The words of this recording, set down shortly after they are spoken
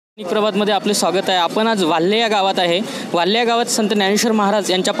प्रभातमध्ये आपले स्वागत आहे। आपण आज वाल्हे या गावात आहे। वाल्हे या गावात संत ज्ञानेश्वर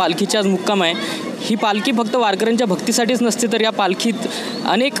महाराज यांच्या पालखीचा आज मुक्काम आहे। ही पालखी फक्त वारकऱ्यांच्या भक्तीसाठीच नसते, तर या पालखीत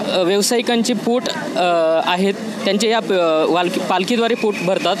अनेक व्यावसायिकांचे पोट आहेत, त्यांचे या पालखीद्वारे पोट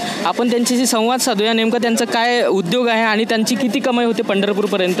भरतात। आपण त्यांच्याशी संवाद साधूया, नेमका त्यांचा काय उद्योग आहे आणि त्यांची किती कमाई होते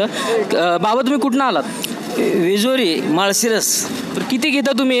पंढरपूरपर्यंत। बाबा तुम्ही कुठून आलात? विजोरी माळशिरस। तर किती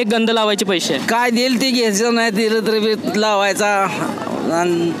घेता तुम्ही एक गंध लावायचे पैसे? काय देईल ते घ्यायचं, नाही दिलं तर लावायचा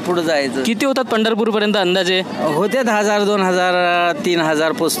आणि पुढे जायचं। किती होतात पंढरपूरपर्यंत अंदाजे? होते 1000 2000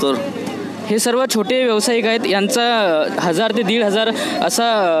 3000 पोस्तोर। हे सर्व छोटे व्यावसायिक आहेत, यांचा 1000 ते 1500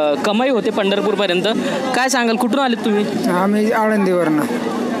 असा कमाई होते पंढरपूरपर्यंत। काय सांगाल, कुठून आलेत तुम्ही? आम्ही आळंदीवरनं।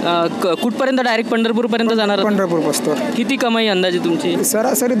 कुठपर्यंत डायरेक्ट पंढरपूरपर्यंत जाणार? पंढरपूर पोस्तोर। किती कमाई अंदाजे तुमची?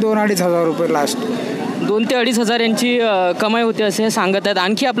 सरासरी 2-2.5 हजार रुपये लास्ट। 2 ते 2.5 हजार यांची कमाई होते असे सांगत आहेत।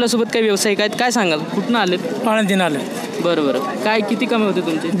 आणखी आपल्यासोबत काही व्यावसायिक आहेत, काय सांगाल, कुठून आलेत? आळंदीनं आले। बरोबर, काय किती कमाई होते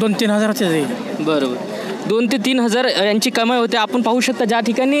तुमची? 2-3 हजाराचे। बरोबर, 2 ते 3 हजार यांची कमाई होते। आपण पाहू शकता ज्या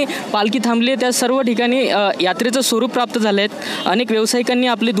ठिकाणी पालखी थांबली आहे त्या सर्व ठिकाणी यात्रेचं स्वरूप प्राप्त झालं आहे। अनेक व्यावसायिकांनी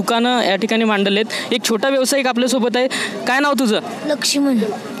आपली दुकानं या ठिकाणी मांडलेत। एक छोटा व्यावसायिक आपल्यासोबत आहे। काय नाव तुझं? लक्ष्मण।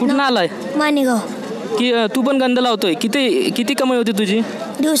 कुठून आलाय? माणेगाव। की तू पण गंध लावतोय? किती कमाई होती तुझी?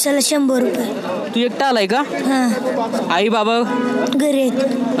 दिवसाला 100 रुपये। तू एकटा आलाय का? हां, आई बाबा घरी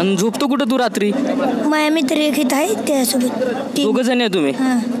आहेत। आणि झोपतो कुठं तू रात्री? माझ्या मित्र एक इथं आहे, त्यासोबत 2 जण आहे तुम्ही?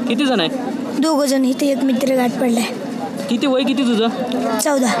 हां, किती जण आहे? 2 जण इथे, एक मित्र गाठ पडलाय। किती वय किती तुझं?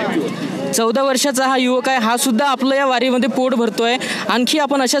 14 वर्षाचा हा युवक आहे। हा सुद्धा आपलं या वारीमध्ये पोट भरतोय। आणखी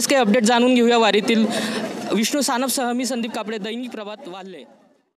आपण अशाच काही अपडेट जाणून घेऊया वारीतील। विष्णू सानपसह मी संदीप कापडे, दैनिक प्रभात, वाल्हे।